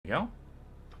go.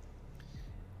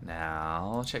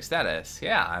 Now check status.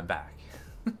 Yeah, I'm back.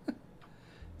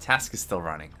 Task is still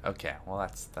running. Okay, well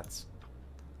that's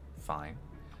fine.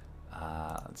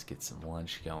 Let's get some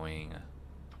lunch going.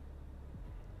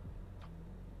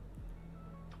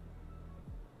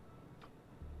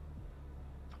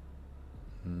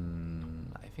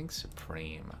 I think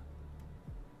Supreme.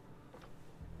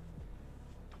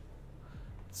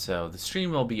 So the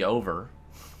stream will be over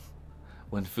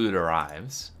when food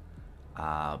arrives,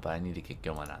 but I need to get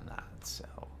going on that. So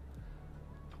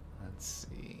let's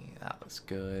see. That looks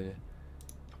good.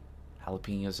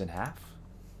 Jalapenos in half.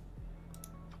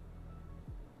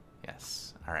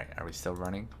 Yes. All right. Are we still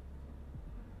running?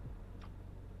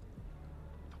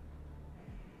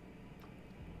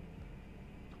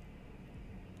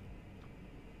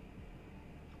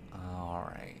 All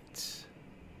right.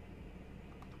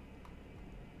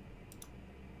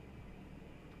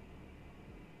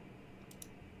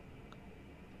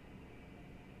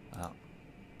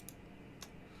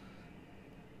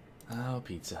 Oh,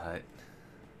 Pizza Hut.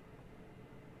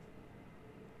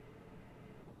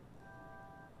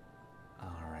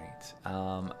 Alright.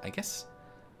 I guess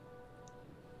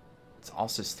let's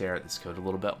also stare at this code a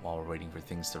little bit while we're waiting for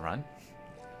things to run.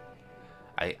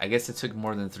 I guess it took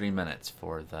more than 3 minutes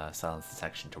for the silence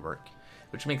detection to work,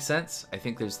 which makes sense. I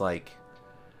think there's like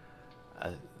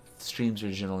streams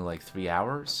are generally like 3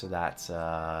 hours, so that's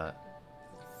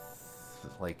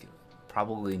like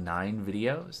probably 9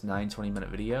 videos, 9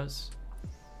 20-minute videos.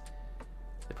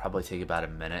 They probably take about a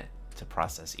minute to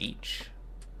process each.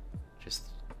 Just,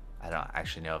 I don't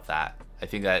actually know if that, I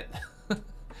think that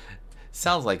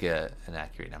sounds like an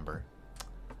accurate number.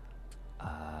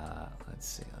 Let's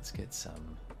see, let's get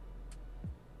something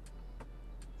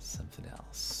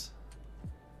else.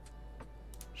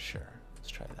 Sure, let's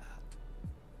try that.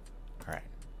 All right,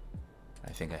 I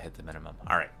think I hit the minimum.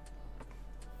 All right,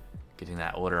 getting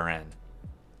that order in.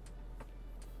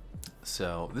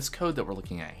 So this code that we're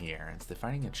looking at here, it's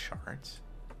defining a chart.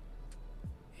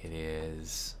 It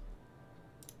is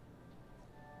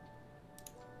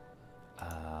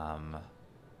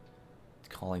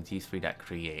calling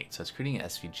d3.create. So it's creating an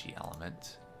SVG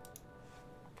element.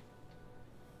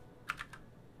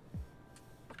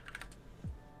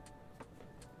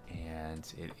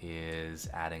 And it is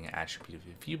adding an attribute of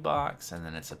a view box, and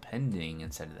then it's appending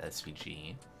instead of the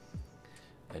SVG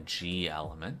a G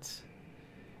element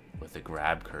with a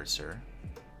grab cursor.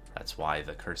 That's why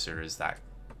the cursor is that,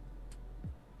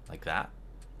 like that,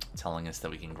 telling us that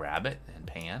we can grab it and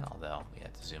pan, although we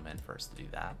have to zoom in first to do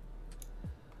that.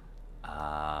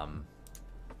 All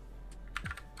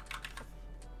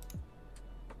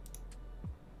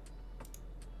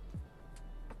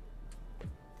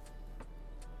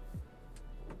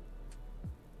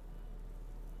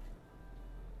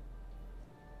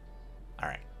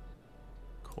right,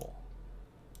 cool.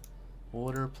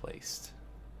 Order placed.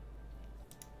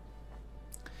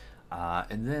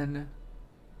 And then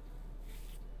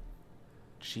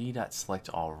g.select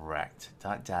all rect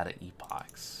 .data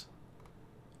epochs.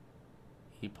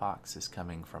 Epochs is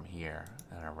coming from here,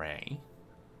 an array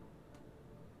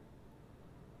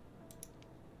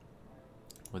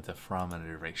with the from and a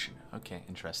duration. Okay,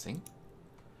 interesting.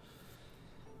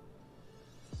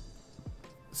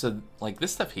 So like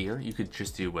this stuff here, you could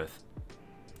just do with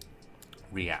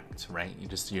React, right? You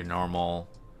just do your normal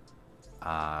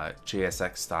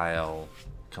JSX style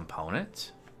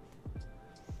component.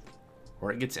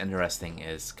 Where it gets interesting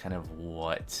is kind of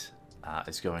what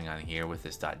is going on here with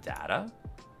this .data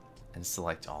and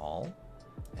select all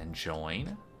and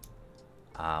join,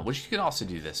 which you can also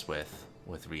do this with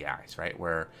React, right?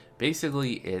 Where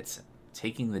basically it's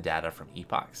taking the data from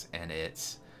epochs and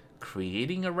it's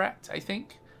creating a rect, I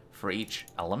think, for each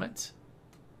element.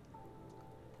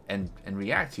 And in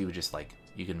React, you would just like,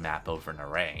 you can map over an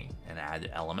array and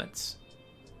add elements.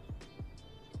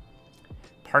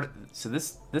 So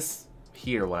this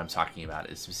here, what I'm talking about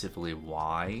is specifically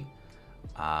why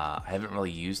I haven't really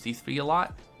used D3 a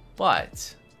lot,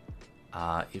 but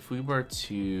if we were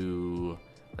to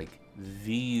like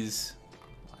these,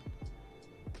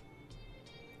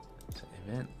 so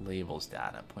event labels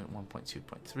data 0.1, 0.2,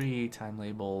 0.3 time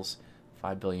labels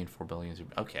 5 billion, 4 billion.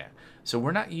 Okay, so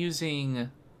we're not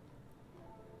using.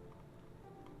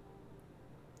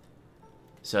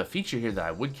 So a feature here that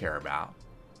I would care about,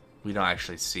 we don't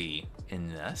actually see in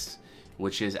this,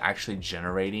 which is actually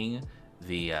generating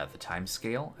the time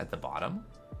scale at the bottom,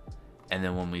 and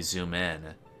then when we zoom in,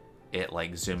 it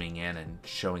like zooming in and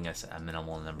showing us a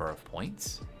minimal number of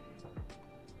points.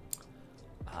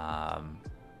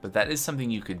 But that is something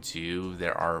you could do.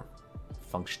 There are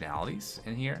functionalities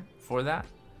in here for that.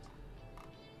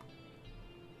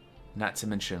 Not to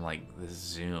mention, like, the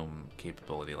zoom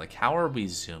capability. Like, how are we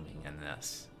zooming in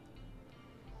this?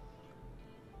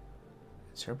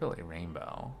 Interpolate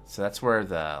rainbow. So that's where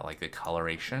the, like, the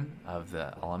coloration of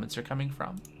the elements are coming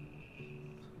from.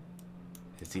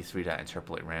 Is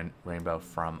D3.interpolate rainbow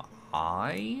from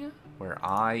I, where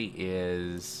I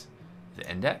is the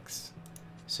index.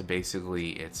 So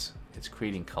basically, it's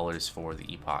creating colors for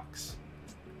the epochs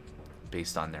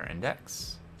based on their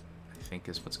index, I think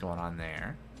is what's going on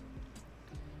there.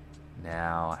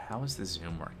 Now, how is the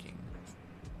zoom working?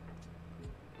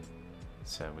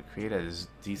 So we create a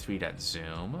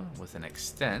D3.zoom with an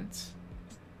extent.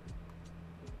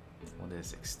 What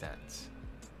is extent?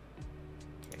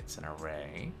 Okay, it's an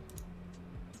array.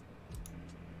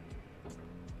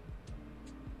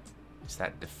 Is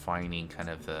that defining kind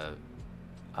of the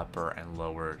upper and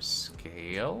lower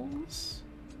scales?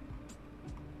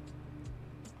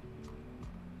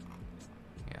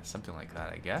 Yeah, something like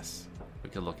that, I guess. We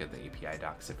could look at the API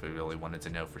docs if we really wanted to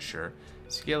know for sure.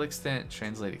 Scale extent,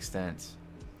 translate extent.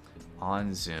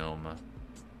 On zoom,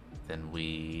 then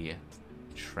we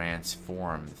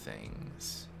transform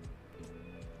things.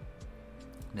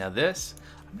 Now this,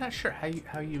 I'm not sure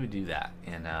how you would do that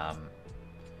in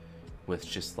with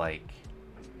just like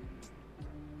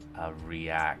a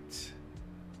React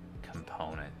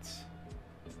component.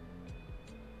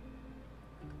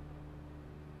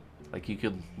 Like you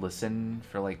could listen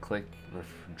for like click or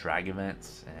for drag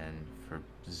events and for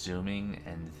zooming,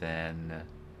 and then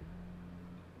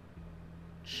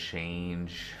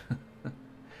change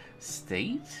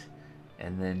state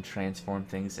and then transform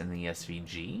things in the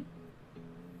SVG.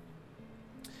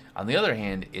 On the other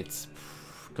hand, it's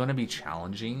going to be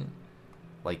challenging.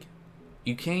 Like,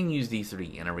 you can use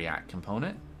D3 in a React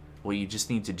component. What you just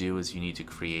need to do is you need to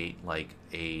create like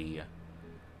a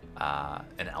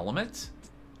an element,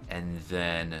 and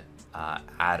then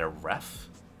add a ref,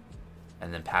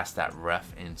 and then pass that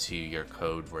ref into your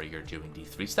code where you're doing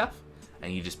D3 stuff,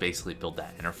 and you just basically build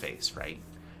that interface, right?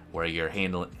 Where you're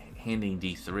handing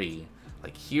D3,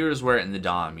 like here's where in the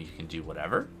DOM you can do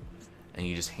whatever, and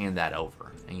you just hand that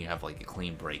over, and you have like a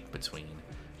clean break between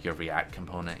your React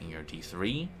component and your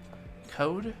D3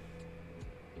 code.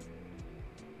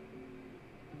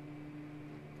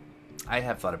 I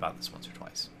have thought about this once or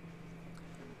twice.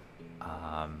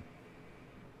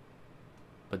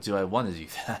 But do I want to do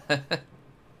that?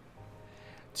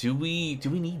 Do we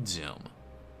need zoom?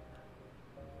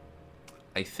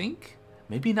 I think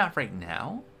maybe not right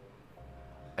now.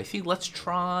 I think let's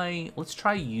try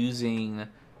using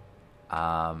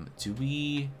let's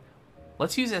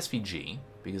use SVG,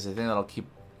 because I think that'll keep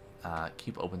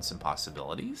open some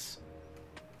possibilities.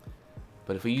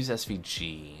 But if we use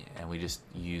SVG and we just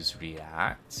use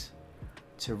React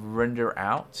to render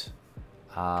out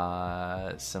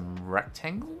some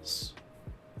rectangles,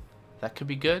 that could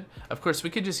be good. Of course, we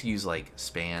could just use like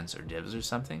spans or divs or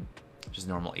something, just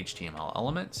normal HTML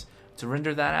elements, to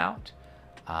render that out.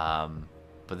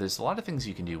 But there's a lot of things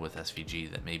you can do with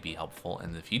SVG that may be helpful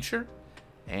in the future.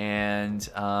 And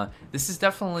this is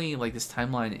definitely, like, this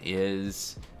timeline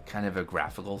is kind of a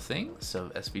graphical thing, so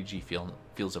SVG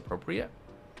feels appropriate.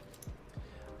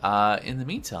 In the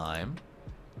meantime,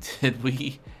 did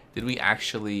we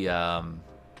actually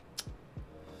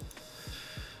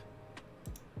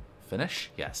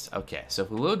finish? Yes. Okay. So if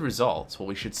we load results, what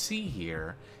we should see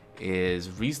here is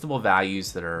reasonable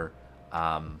values that are,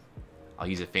 I'll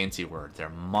use a fancy word, they're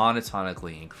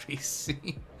monotonically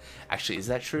increasing. Actually, is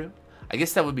that true? I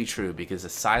guess that would be true, because the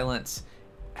silence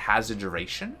has a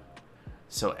duration.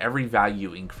 So every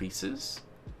value increases.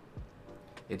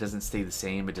 It doesn't stay the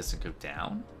same. It doesn't go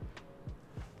down.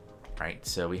 Right?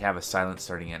 So we have a silence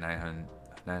starting at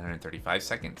 935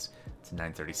 seconds to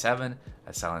 937.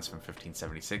 A silence from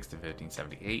 1576 to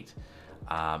 1578.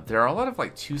 There are a lot of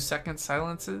like 2-second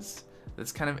silences.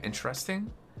 That's kind of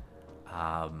interesting.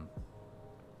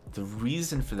 The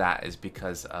reason for that is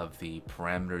because of the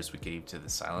parameters we gave to the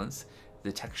silence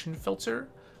detection filter,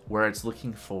 where it's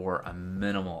looking for a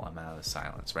minimal amount of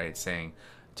silence, right? It's saying,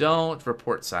 don't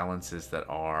report silences that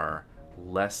are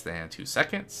less than 2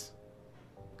 seconds.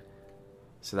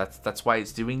 So that's why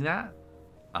it's doing that.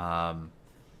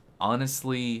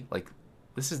 Honestly, like,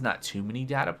 this is not too many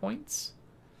data points,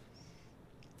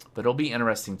 but it'll be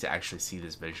interesting to actually see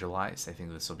this visualized. I think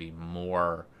this will be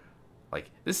more, like,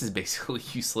 this is basically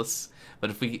useless, but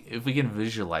if we can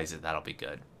visualize it, that'll be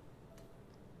good.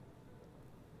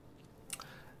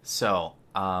 So,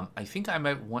 I think I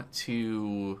might want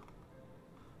to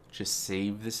just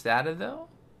save this data, though.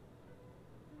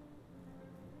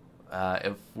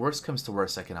 If worst comes to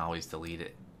worst, I can always delete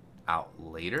it out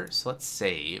later. So let's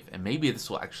save, and maybe this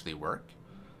will actually work.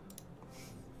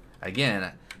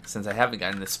 Again, since I haven't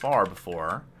gotten this far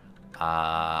before,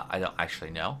 I don't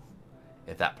actually know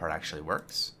if that part actually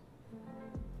works.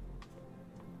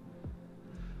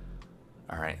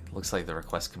 Alright, looks like the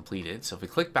request completed. So if we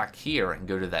click back here and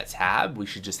go to that tab, we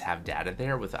should just have data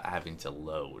there without having to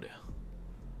load.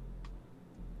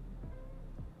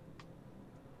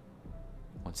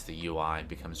 Once the UI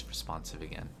becomes responsive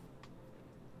again.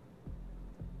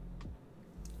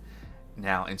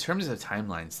 Now, in terms of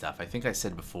timeline stuff, I think I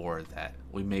said before that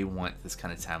we may want this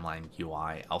kind of timeline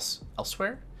UI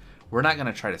elsewhere. We're not going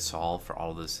to try to solve for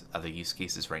all those other use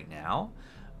cases right now,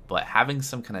 but having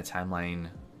some kind of timeline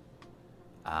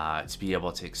to be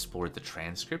able to explore the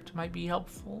transcript might be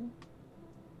helpful.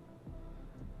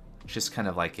 Just kind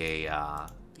of like a,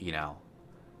 you know,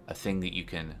 a thing that you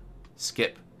can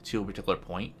skip to a particular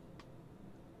point.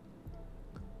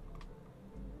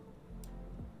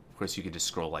 Of course, you could just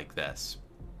scroll like this,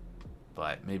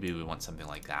 but maybe we want something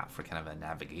like that for kind of a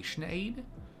navigation aid.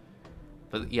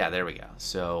 But yeah, there we go.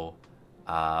 So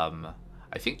I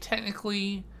think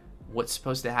technically what's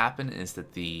supposed to happen is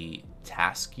that the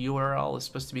task URL is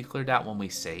supposed to be cleared out when we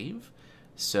save.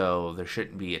 So there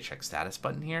shouldn't be a check status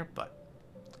button here, but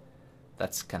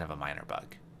that's kind of a minor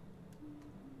bug.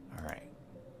 All right.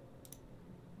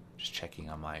 Just checking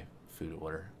on my food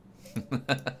order.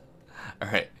 All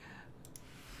right.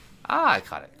 Ah, I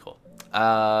caught it. Cool.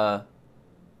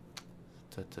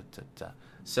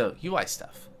 So UI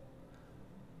stuff.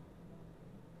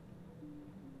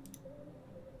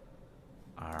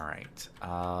 All right.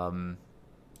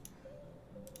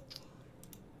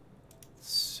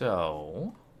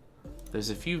 So there's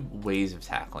a few ways of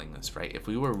tackling this, right? If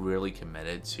we were really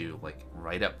committed to, like,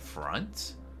 right up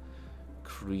front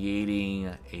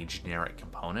creating a generic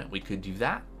component, we could do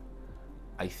that.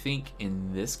 I think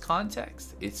in this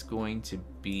context, it's going to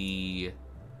be,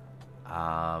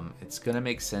 it's going to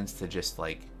make sense to just,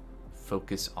 like,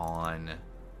 focus on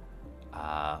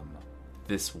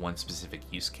this one specific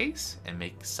use case and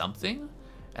make something,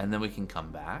 and then we can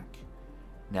come back.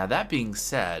 Now, that being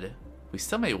said, we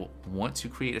still may want to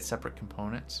create a separate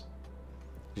component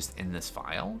just in this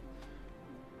file,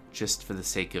 just for the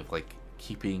sake of, like,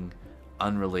 keeping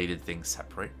unrelated things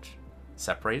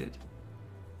separated.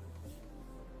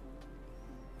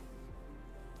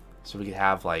 So we could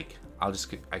have, like, I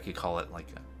could call it, like,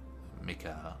 make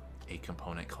a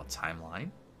component called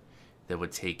timeline that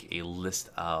would take a list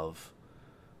of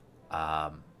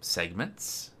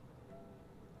segments.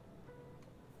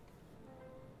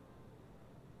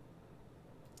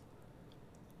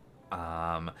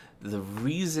 The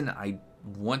reason I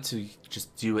want to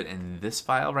just do it in this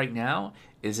file right now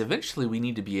is eventually we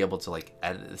need to be able to, like,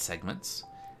 edit the segments,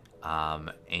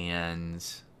 and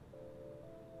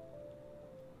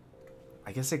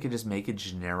I guess I could just make a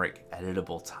generic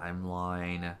editable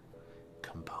timeline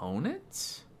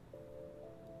component.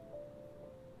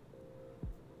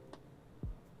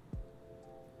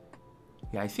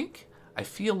 Yeah, I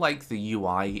feel like the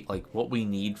UI, like what we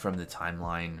need from the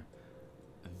timeline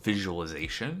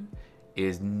visualization,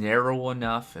 is narrow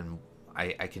enough, and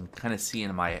I can kind of see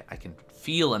I can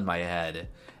feel in my head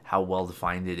how well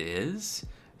defined it is,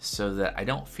 so that I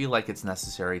don't feel like it's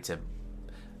necessary to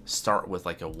start with,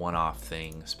 like, a one-off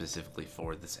thing specifically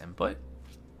for this input.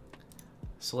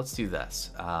 So let's do this.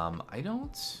 I'm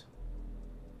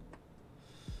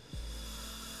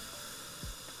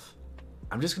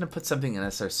just going to put something in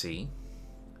SRC.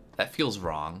 That feels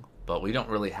wrong, but we don't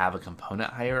really have a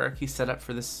component hierarchy set up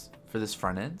for this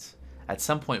front end. At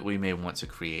some point, we may want to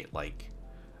create, like,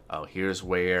 oh, here's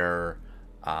where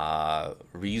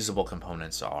reusable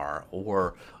components are,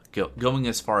 or going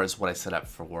as far as what I set up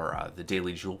for the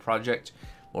Daily Joule project,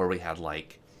 where we had,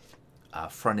 like,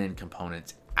 front-end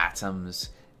components, atoms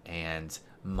and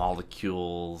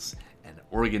molecules and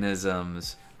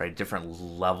organisms, right? Different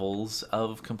levels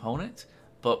of component,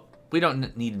 but we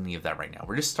don't need any of that right now.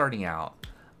 We're just starting out.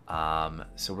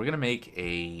 So we're gonna make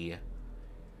a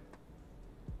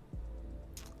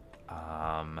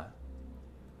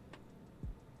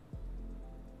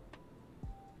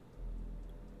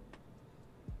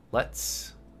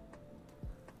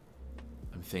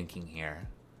I'm thinking here.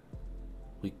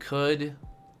 We could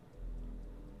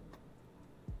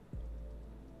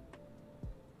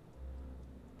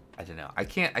I don't know. I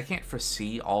can't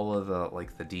foresee all of the,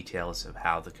 like, the details of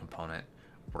how the component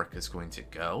work is going to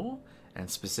go, and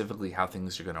specifically how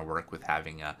things are going to work with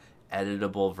having a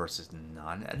editable versus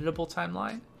non-editable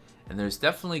timeline. And there's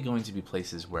definitely going to be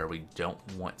places where we don't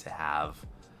want to have,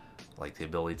 like, the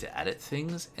ability to edit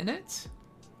things in it,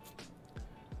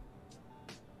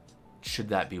 should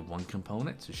that be one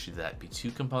component? Or should that be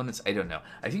two components? I don't know.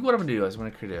 I think what I'm gonna do is I'm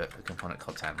gonna create a component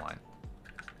called timeline.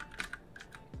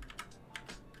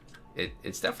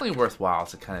 It's definitely worthwhile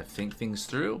to kind of think things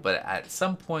through, but at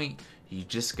some point you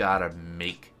just gotta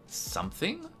make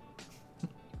something,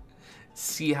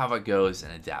 see how it goes,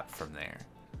 and adapt from there.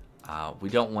 We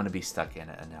don't want to be stuck in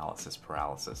analysis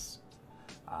paralysis,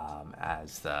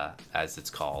 as it's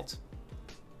called.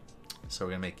 So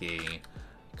we're gonna make a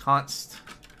const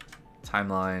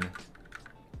timeline,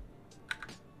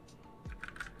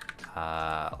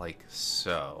 like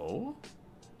so.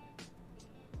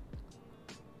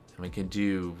 And we can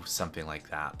do something like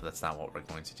that, but that's not what we're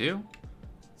going to do.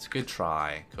 It's a good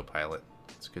try, Copilot.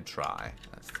 It's a good try.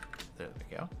 There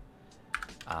we go.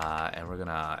 And we're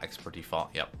gonna export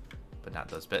default. Yep, but not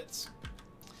those bits.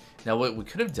 Now, what we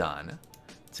could have done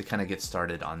to kind of get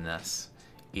started on this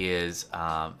is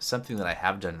something that I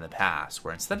have done in the past,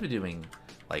 where instead of doing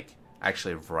like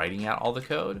actually writing out all the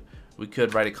code, we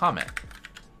could write a comment.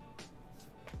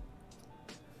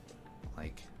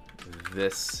 Like,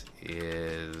 this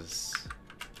is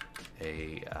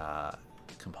a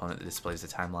component that displays the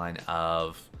timeline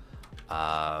of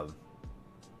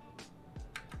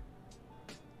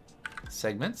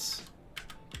segments,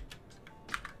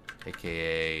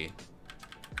 aka, if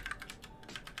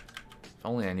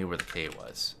only I knew where the K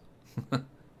was,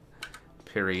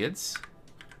 periods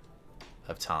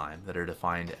of time that are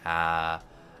defined no,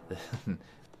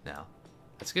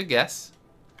 that's a good guess.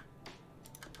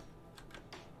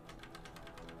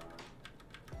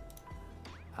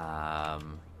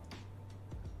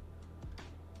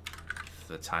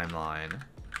 The timeline,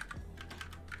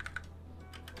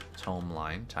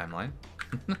 timeline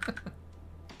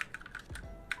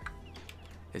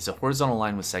is a horizontal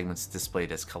line with segments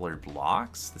displayed as colored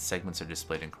blocks. The segments are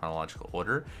displayed in chronological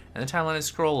order, and the timeline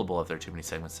is scrollable if there are too many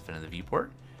segments to fit in the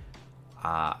viewport.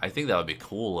 I think that would be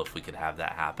cool if we could have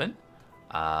that happen.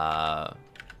 The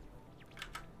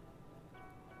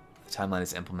timeline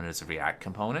is implemented as a React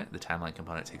component. The timeline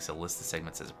component takes a list of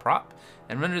segments as a prop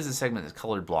and renders the segment as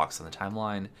colored blocks on the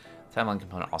timeline. The timeline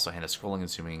component also handles scrolling and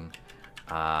zooming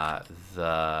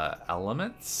the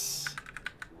elements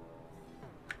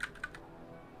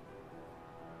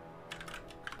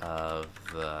of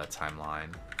the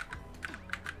timeline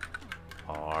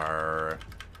are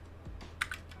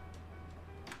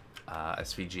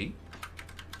SVG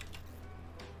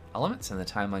elements, and the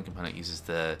timeline component uses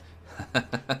the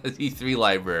E3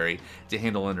 library to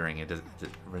handle rendering. It is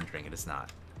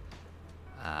not.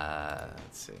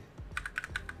 Let's see.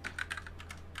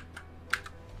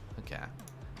 Okay,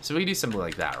 so we can do something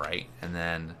like that, right? And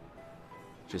then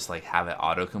just like have it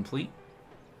autocomplete.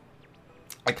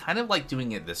 I kind of like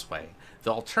doing it this way.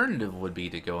 The alternative would be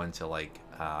to go into like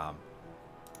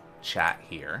chat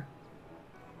here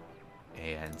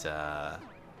and how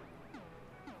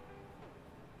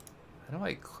do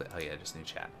I click? Oh yeah, just new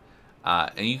chat.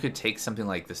 And you could take something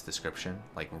like this description,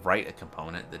 like write a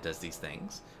component that does these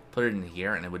things, put it in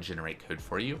here, and it would generate code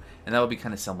for you. And that would be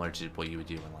kind of similar to what you would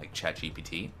do in like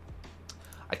ChatGPT.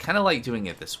 I kind of like doing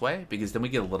it this way because then we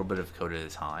get a little bit of code at a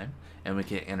time, and we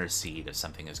can intercede if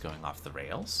something is going off the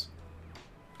rails,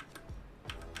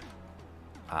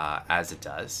 as it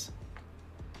does.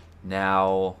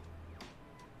 Now,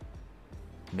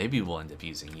 maybe we'll end up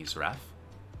using useRef.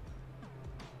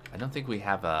 I don't think we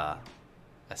have a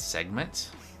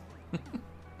segment.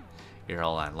 Here,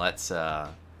 hold on. Let's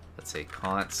say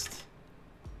const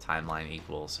timeline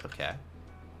equals, okay.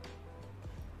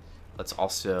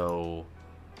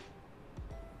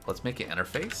 Let's make an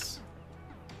interface.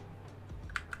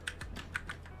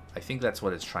 I think that's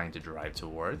what it's trying to drive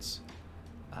towards.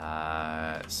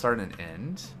 Start and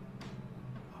end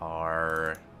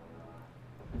are,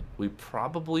 we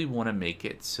probably want to make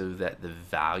it so that the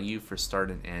value for start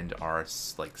and end are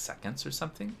like seconds or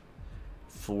something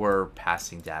for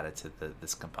passing data to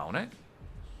this component.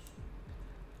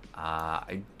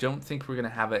 I don't think we're going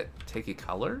to have it take a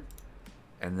color.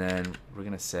 And then we're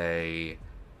going to say,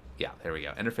 yeah, there we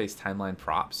go. Interface timeline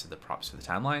props. So the props for the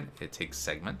timeline, it takes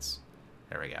segments.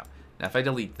 There we go. Now if I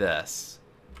delete this,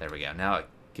 there we go. Now it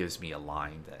gives me a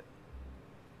line that,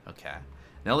 okay.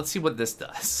 Now let's see what this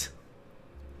does.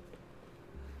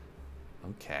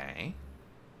 Okay.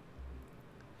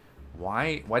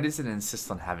 Why does it insist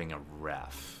on having a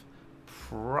ref?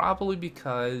 Probably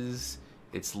because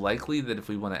it's likely that if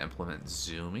we want to implement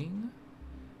zooming,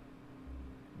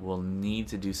 we'll need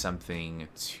to do something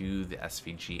to the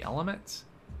SVG element.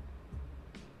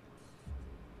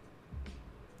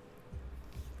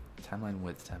 Timeline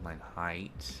width, timeline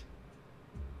height.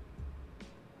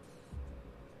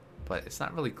 But it's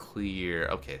not really clear.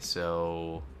 Okay,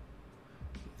 so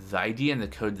the idea in the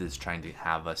code that it's trying to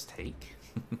have us take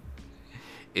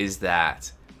is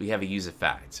that we have a use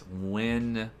effect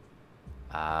when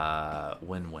the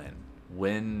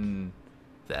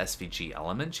SVG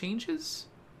element changes,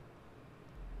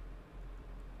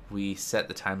 we set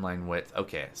the timeline width.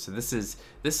 Okay, so this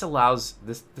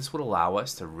would allow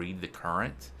us to read the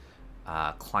current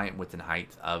client width and height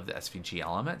of the SVG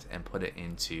element and put it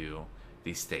into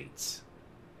these states.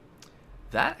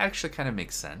 That actually kind of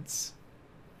makes sense.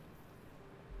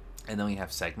 And then we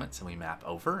have segments, and we map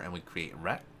over, and we create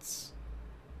rects.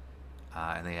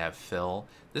 And they have fill.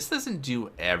 This doesn't do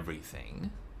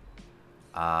everything.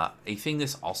 A thing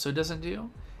this also doesn't do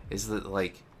is that,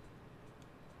 like,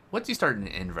 what do start and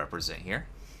end represent here?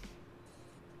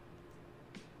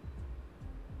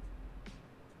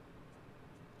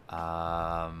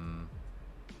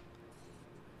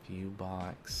 View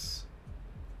box.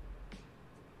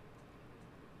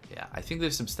 Yeah, I think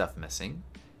there's some stuff missing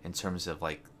in terms of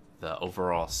like the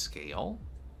overall scale,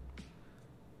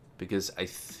 because I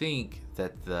think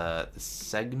that the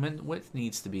segment width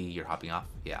needs to be, you're hopping off.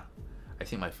 Yeah, I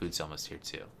think my food's almost here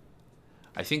too.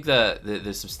 I think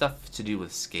there's some stuff to do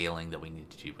with scaling that we need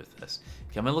to do with this.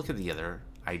 Okay, I'm gonna look at the other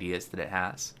ideas that it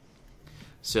has.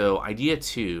 So idea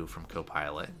 2 from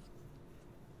Copilot,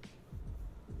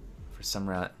 for some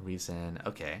reason,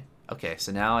 okay,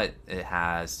 so now it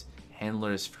has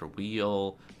handlers for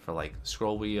wheel, for like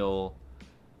scroll wheel,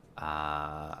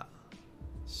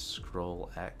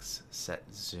 scroll X, set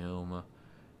zoom.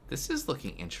 This is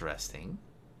looking interesting.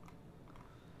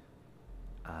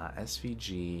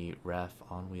 SVG, ref,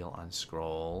 on wheel, on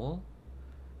scroll,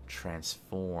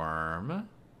 transform.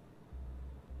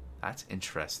 That's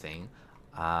interesting.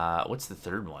 What's the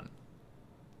third one?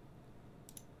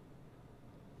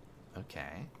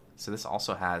 Okay, so this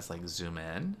also has like zoom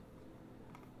in,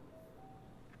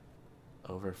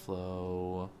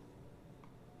 overflow,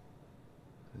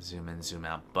 zoom in, zoom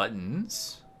out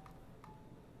buttons,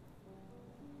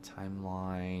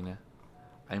 timeline.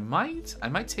 I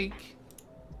might take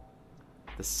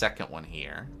the second one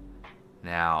here.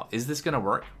 Now, is this gonna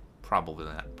work? Probably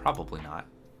not. Probably not.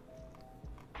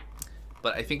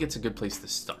 But I think it's a good place to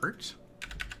start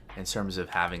in terms of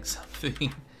having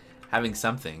something,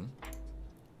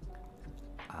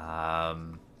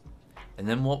 and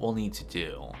then what we'll need to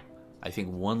do, I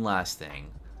think one last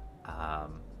thing,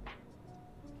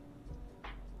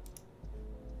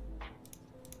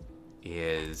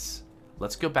 is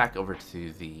let's go back over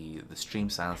to the stream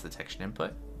silence detection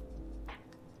input.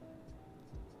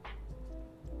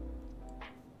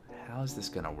 How is this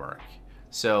gonna work?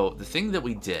 So the thing that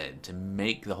we did to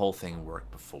make the whole thing work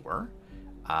before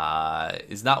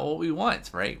is not what we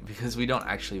want, right? Because we don't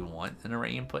actually want an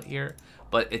array input here,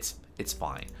 but it's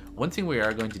fine. One thing we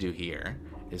are going to do here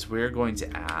is we're going to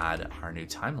add our new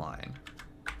timeline.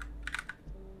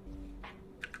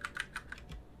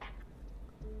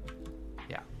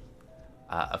 Yeah.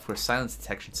 Of course, silence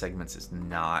detection segments is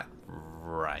not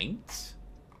right.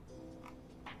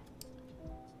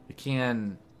 We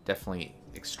can definitely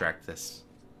extract this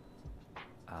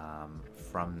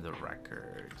from the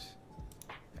record.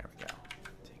 There we go.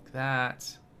 Take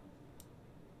that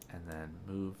and then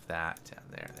move that down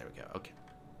there. There we go. Okay.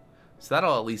 So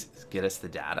that'll at least get us the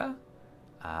data.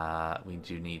 We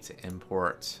do need to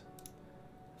import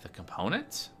the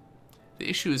component. The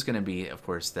issue is going to be, of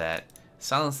course, that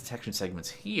silence detection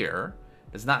segments here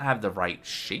does not have the right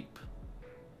shape.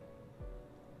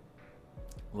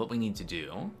 What we need to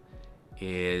do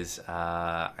is,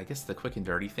 I guess the quick and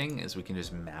dirty thing is we can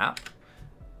just map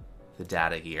the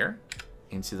data here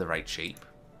into the right shape.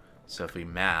 So if we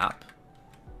map,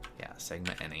 yeah,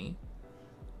 segment any,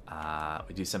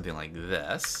 we do something like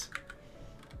this.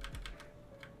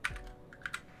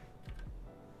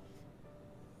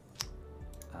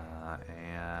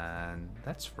 And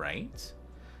that's right.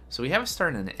 So we have a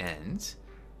start and an end,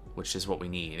 which is what we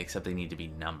need, except they need to be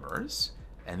numbers.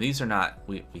 And these are not,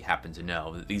 we happen to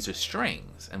know that these are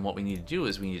strings. And what we need to do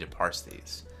is we need to parse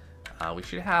these. We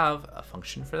should have a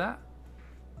function for that.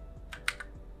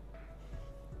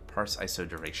 Parse ISO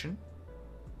duration.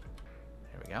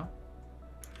 There we go.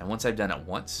 And once I've done it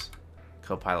once,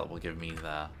 Copilot will give me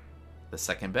the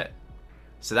second bit.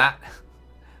 So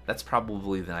that's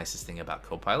probably the nicest thing about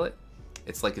Copilot.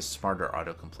 It's like a smarter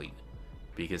autocomplete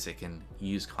because it can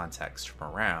use context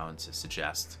from around to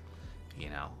suggest, you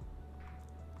know,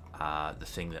 the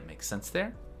thing that makes sense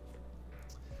there.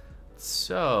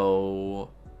 So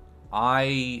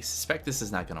I suspect this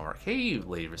is not going to work. Hey,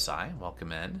 Lady Versailles,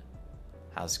 welcome in.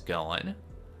 How's it going?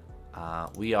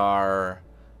 We are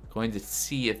going to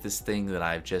see if this thing that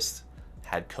I've just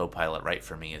had Copilot write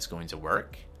for me is going to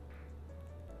work.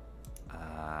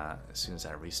 as soon as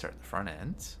I restart the front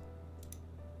end.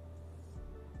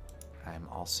 I'm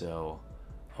also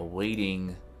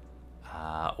awaiting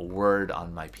a word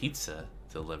on my pizza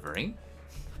delivery.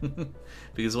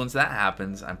 Because once that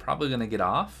happens, I'm probably going to get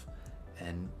off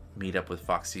and meet up with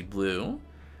Foxy Blue.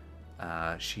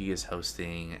 She is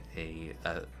hosting a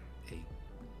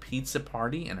pizza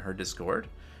party in her Discord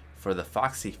for the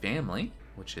Foxy family,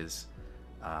 which is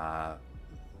the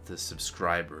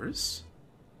subscribers.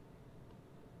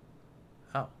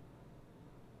 Oh.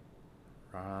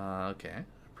 Okay.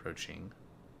 Approaching.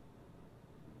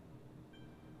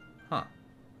 Huh.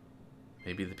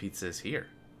 Maybe the pizza is here.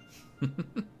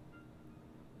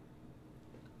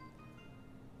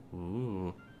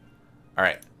 Ooh.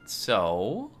 Alright,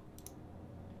 so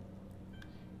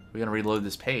we're going to reload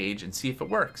this page and see if it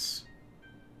works.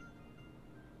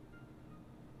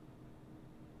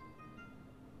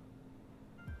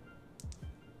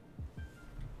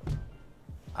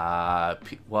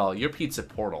 Well, your pizza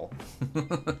portal.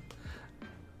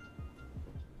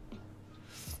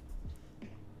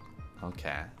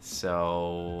 Okay,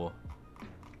 so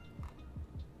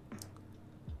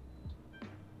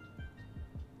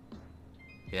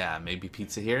yeah, maybe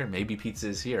pizza here, maybe pizza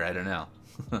is here, I don't know.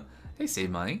 Hey, save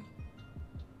money.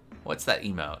 What's that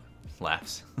emote?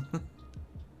 Laughs.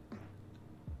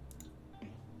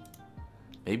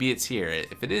 Maybe it's here.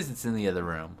 If it is, it's in the other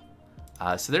room.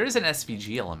 So there is an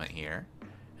SVG element here,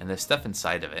 and there's stuff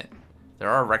inside of it. There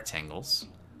are rectangles,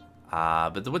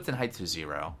 but the width and height are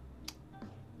 0.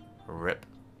 Rip.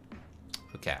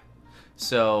 Okay.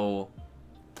 So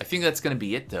I think that's going to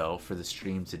be it, though, for the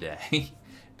stream today.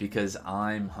 Because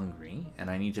I'm hungry, and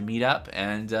I need to meet up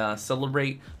and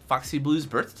celebrate Foxy Blue's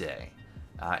birthday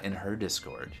in her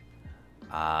Discord.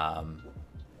 Let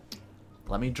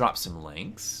me drop some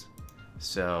links.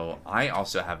 So I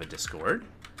also have a Discord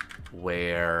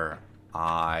where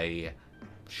I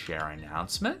share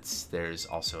announcements. There's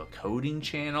also a coding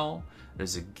channel.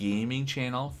 There's a gaming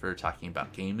channel for talking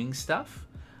about gaming stuff.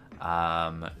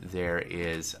 There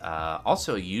is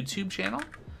also a YouTube channel.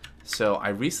 So I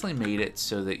recently made it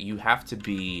so that you have to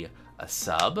be a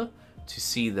sub to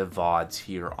see the VODs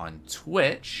here on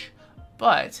Twitch.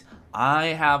 But I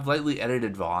have lightly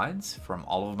edited VODs from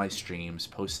all of my streams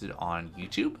posted on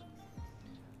YouTube.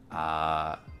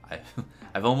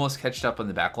 I've almost catched up on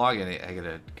the backlog, and I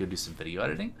gotta go do some video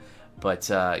editing. But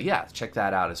yeah, check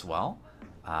that out as well.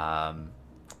 And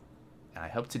I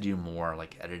hope to do more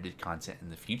like edited content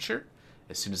in the future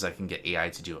as soon as I can get AI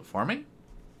to do it for me.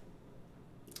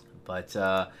 But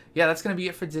yeah, that's going to be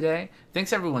it for today.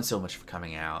 Thanks everyone so much for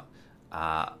coming out.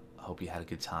 I hope you had a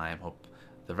good time. Hope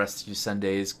the rest of your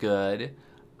Sunday is good.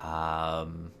 I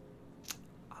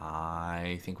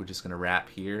think we're just going to wrap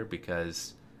here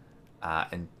because,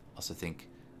 and also thank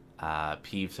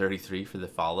Peeve33 for the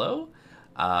follow.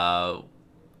 I'm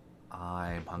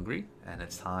hungry, and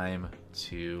it's time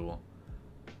to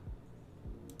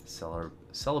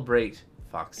celebrate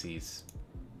Foxy's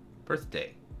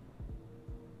birthday.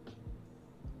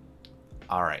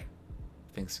 All right.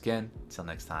 Thanks again. Until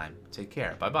next time. Take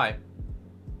care. Bye-bye.